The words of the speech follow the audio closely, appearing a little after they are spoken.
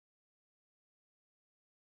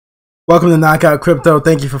Welcome to Knockout Crypto.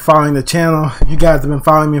 Thank you for following the channel. If you guys have been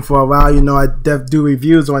following me for a while, you know I do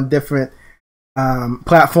reviews on different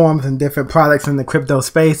platforms and different products in the crypto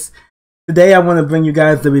space. Today I want to bring you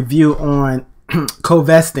guys the review on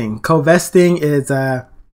Covesting. Covesting is a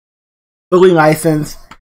fully licensed,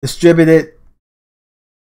 distributed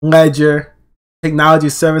ledger technology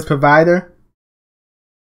service provider.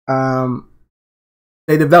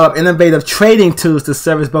 They develop innovative trading tools to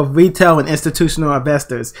service both retail and institutional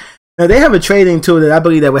investors. Now, they have a trading tool that I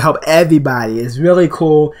believe that will help everybody. It's really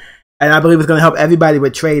cool, and I believe it's going to help everybody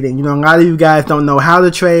with trading. You know, a lot of you guys don't know how to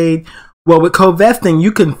trade. Well, with Covesting,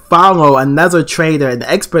 you can follow another trader, an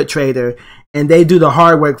expert trader, and they do the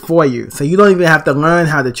hard work for you. So you don't even have to learn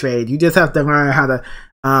how to trade. You just have to learn how to,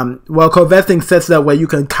 well, Covesting sets it up where you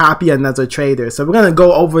can copy another trader. So we're going to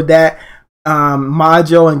go over that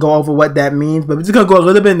module and go over what that means. But we're just going to go a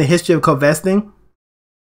little bit in the history of Covesting.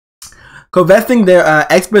 Covesting, they're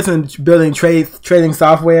experts in building trading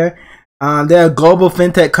software. They're a global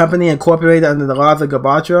fintech company incorporated under the laws of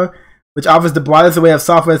Gibraltar, which offers the broadest array of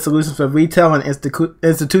software solutions for retail and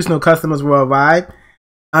institutional customers worldwide.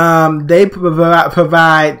 They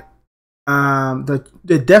provide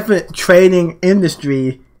the different trading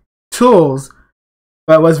industry tools,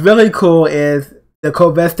 but what's really cool is the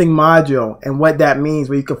Covesting module and what that means,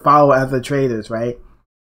 where you can follow other traders, right?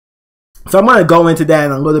 So I'm going to go into that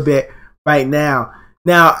in a little bit right now.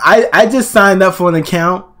 Now, I just signed up for an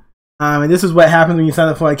account, and this is what happens when you sign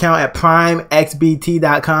up for an account at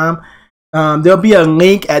PrimeXbt.com. There'll be a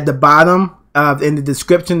link at the bottom in the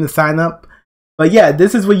description to sign up. But yeah,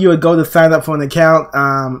 this is where you would go to sign up for an account.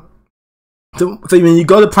 So when you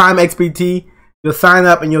go to PrimeXbt, you'll sign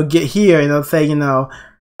up and you'll get here, and it'll say, you know,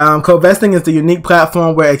 Covesting is the unique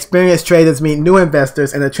platform where experienced traders meet new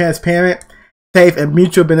investors in a transparent, safe, and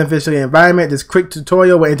mutual beneficial environment. This quick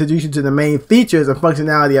tutorial will introduce you to the main features and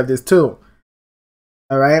functionality of this tool.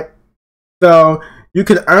 Alright, so you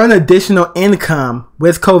can earn additional income.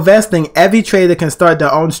 With Covesting, every trader can start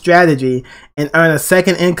their own strategy and earn a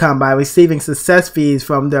second income by receiving success fees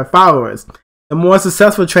from their followers. The more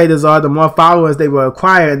successful traders are, the more followers they will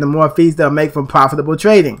acquire, and the more fees they'll make from profitable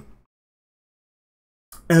trading.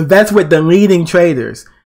 Invest with the leading traders.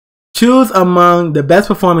 Choose among the best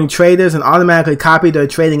performing traders and automatically copy their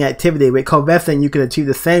trading activity. With Covesting, you can achieve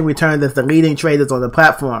the same returns as the leading traders on the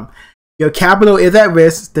platform. Your capital is at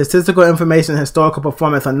risk. Statistical information and historical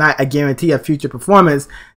performance are not a guarantee of future performance.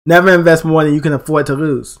 Never invest more than you can afford to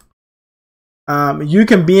lose. You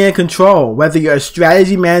can be in control. Whether you're a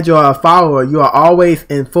strategy manager or a follower, you are always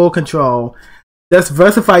in full control.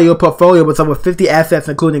 Diversify your portfolio with over 50 assets,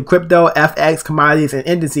 including crypto, FX, commodities, and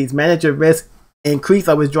indices. Manage your risk. Increase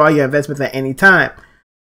or withdraw your investments at any time.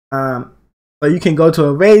 So you can go to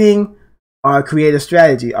a rating or create a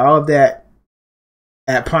strategy. All of that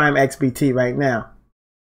at PrimeXbt right now.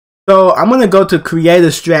 So I'm going to go to create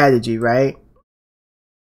a strategy, right?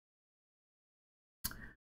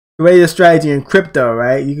 Create a strategy in crypto,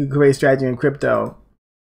 right? You can create a strategy in crypto.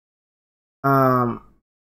 So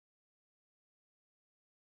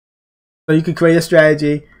you can create a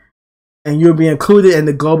strategy, and you'll be included in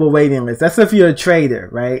the global waiting list. That's if you're a trader,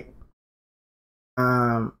 right?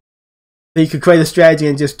 So you can create a strategy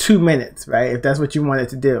in just 2 minutes, right? If that's what you wanted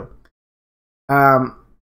to do. But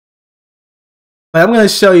I'm going to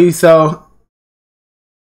show you. So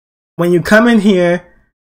when you come in here,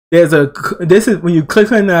 this is when you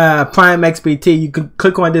click on PrimeXbt, you can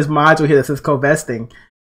click on this module here that says Covesting,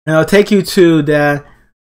 and it'll take you to the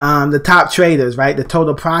top traders, right? The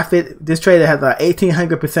total profit. This trader has a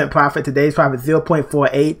 1,800% profit. Today's profit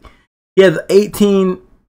 0.48. He has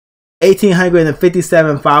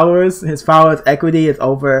 1,857 followers. His followers' equity is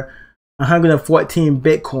over 114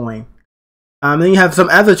 Bitcoin. Then you have some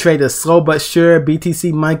other traders: Slow But Sure,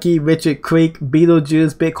 BTC Monkey, Richard Creek,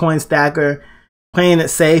 Beetlejuice, Bitcoin Stacker, Playing It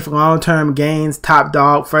Safe, Long Term Gains, Top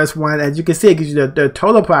Dog, First One. As you can see, it gives you their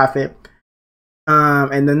total profit.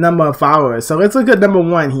 And the number of followers. So let's look at number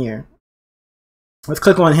one here. Let's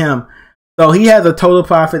click on him. So he has a total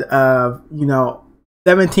profit of, you know,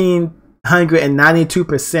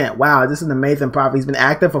 1,792%. Wow, this is an amazing profit. He's been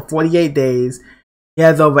active for 48 days. He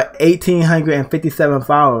has over 1,857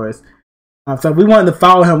 followers. So if we wanted to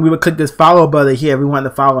follow him, we would click this follow button here. We wanted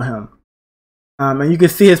to follow him. And you can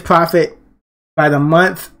see his profit by the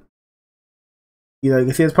month. You know, you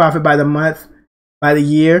can see his profit by the month, by the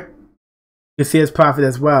year. You can see his profit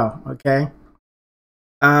as well. Okay.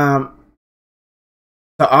 So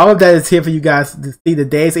all of that is here for you guys to see. The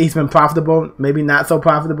days that he's been profitable, maybe not so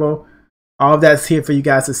profitable. All of that's here for you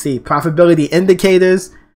guys to see. Profitability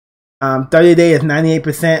indicators. 30 day is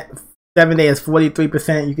 98%. 7 day is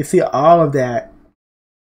 43%. You can see all of that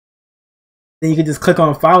then you can just click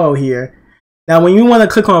on follow here. Now, when you want to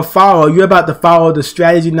click on follow, you're about to follow the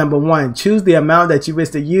strategy number 1. Choose the amount that you wish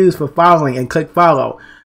to use for following and click follow.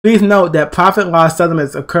 Please note that profit loss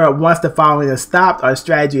settlements occur once the following is stopped or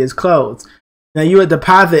strategy is closed. Now, you would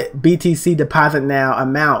deposit BTC deposit now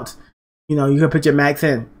amount. You know, you can put your max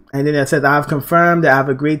in. And then it says, I've confirmed that I've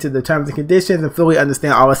agreed to the terms and conditions and fully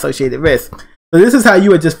understand all associated risks. So this is how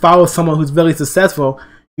you would just follow someone who's really successful.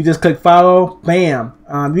 You just click follow, bam.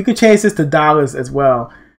 You can change this to dollars as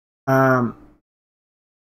well. The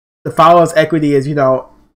followers' equity is, you know,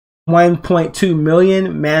 1.2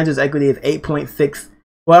 million. Manager's equity is 8.6.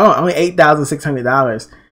 Well, only $8,600. So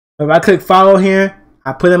if I click follow here,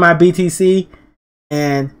 I put in my BTC,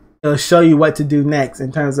 and it'll show you what to do next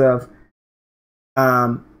in terms of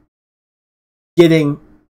getting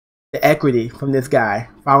the equity from this guy,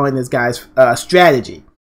 following this guy's strategy.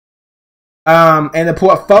 And the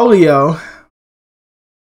portfolio,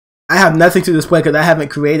 I have nothing to display because I haven't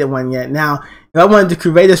created one yet. Now, if I wanted to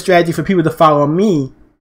create a strategy for people to follow me,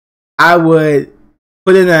 I would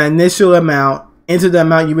put in an initial amount, enter the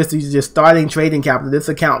amount you wish to use your starting trading capital. This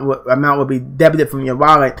amount will be debited from your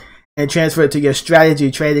wallet and transfer it to your strategy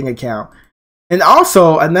trading account. And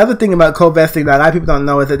also, another thing about Covesting that a lot of people don't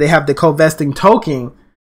know is that they have the Covesting token,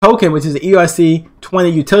 which is the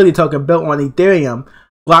ERC20 utility token built on Ethereum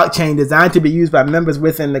blockchain, designed to be used by members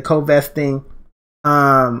within the Covesting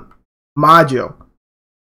module.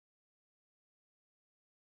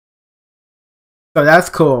 So that's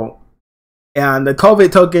cool. And the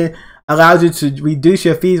COVID token allows you to reduce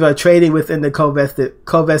your fees while trading within the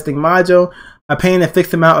Covesting module. By paying a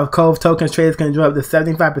fixed amount of Cove tokens, traders can enjoy up to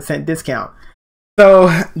 75% discount. So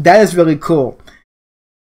that is really cool.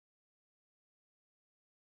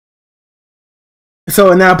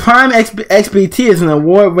 So now PrimeXbt is an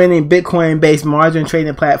award-winning Bitcoin-based margin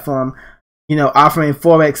trading platform, you know, offering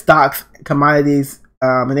forex stocks, commodities,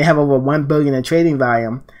 and they have over 1 billion in trading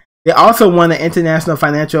volume. They also won the International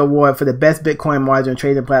Financial Award for the best Bitcoin margin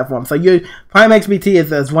trading platform. So PrimeXbt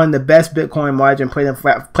is one of the best Bitcoin margin trading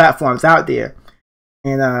platforms out there.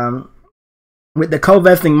 And with the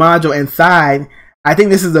Covesting module inside, I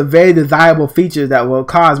think this is a very desirable feature that will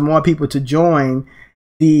cause more people to join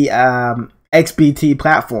the XBT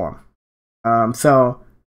platform. So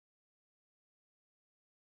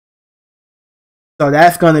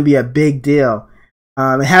that's going to be a big deal.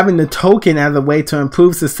 And having the token as a way to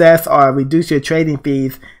improve success or reduce your trading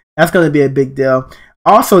fees, that's going to be a big deal.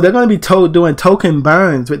 Also, they're going to be doing token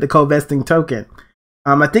burns with the Covesting token.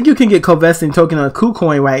 I think you can get Covesting token on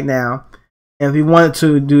KuCoin right now. If you wanted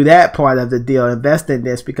to do that part of the deal, invest in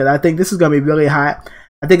this, because I think this is going to be really hot.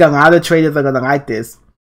 I think a lot of traders are going to like this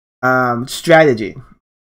strategy.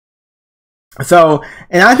 So,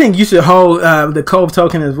 and I think you should hold the Cove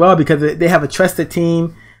token as well, because they have a trusted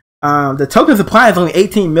team. The token supply is only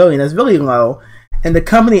 18 million. That's really low, and the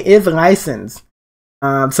company is licensed.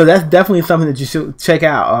 So that's definitely something that you should check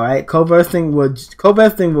out. All right, Covesting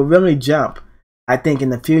will really jump, I think,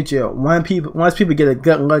 in the future once people get a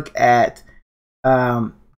good look at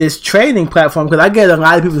this trading platform. Because I get a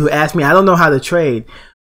lot of people who ask me, I don't know how to trade.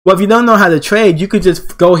 Well, if you don't know how to trade, you could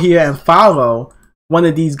just go here and follow one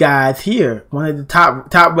of these guys here. One of the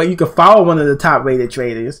top. You can follow one of the top rated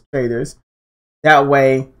traders. That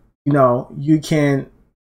way, you know, you can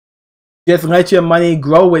just let your money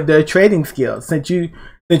grow with their trading skills. Since you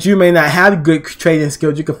may not have good trading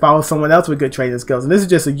skills, you can follow someone else with good trading skills. And this is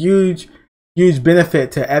just a huge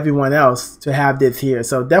benefit to everyone else to have this here.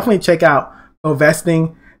 So definitely check out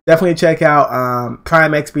Covesting. Definitely check out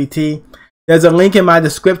PrimeXbt. There's a link in my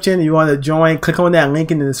description. If you want to join, click on that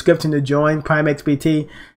link in the description to join PrimeXbt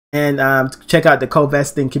and check out the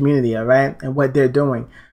Covesting community, all right, and what they're doing.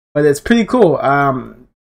 But it's pretty cool.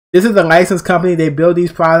 This is a licensed company. They build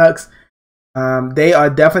these products. They are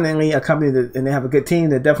definitely a company and they have a good team.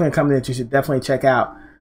 They're definitely a company that you should definitely check out.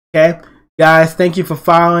 Okay, guys, thank you for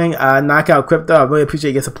following Knockout Crypto. I really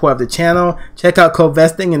appreciate your support of the channel. Check out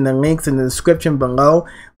Covesting in the links in the description below.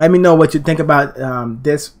 Let me know what you think about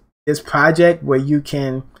this project where you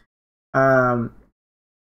can follow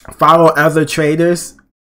other traders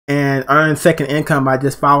and earn second income by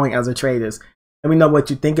just following other traders. Let me know what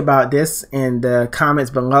you think about this in the comments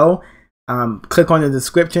below. Click on the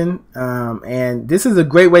description. And this is a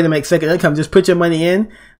great way to make second income. Just put your money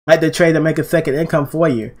in, let the trader make a second income for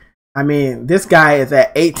you. I mean, this guy is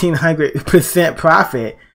at 1,800%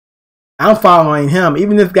 profit. I'm following him.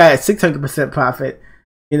 Even this guy at 600% profit.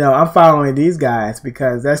 You know, I'm following these guys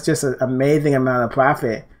because that's just an amazing amount of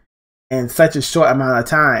profit in such a short amount of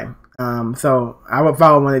time. So I would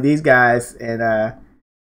follow one of these guys and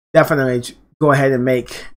definitely go ahead and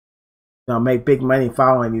make make big money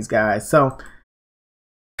following these guys. So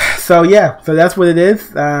yeah, so that's what it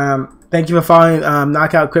is. Thank you for following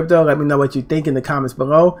Knockout Crypto. Let me know what you think in the comments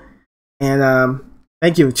below. And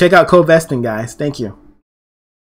thank you. Check out Covesting, guys. Thank you.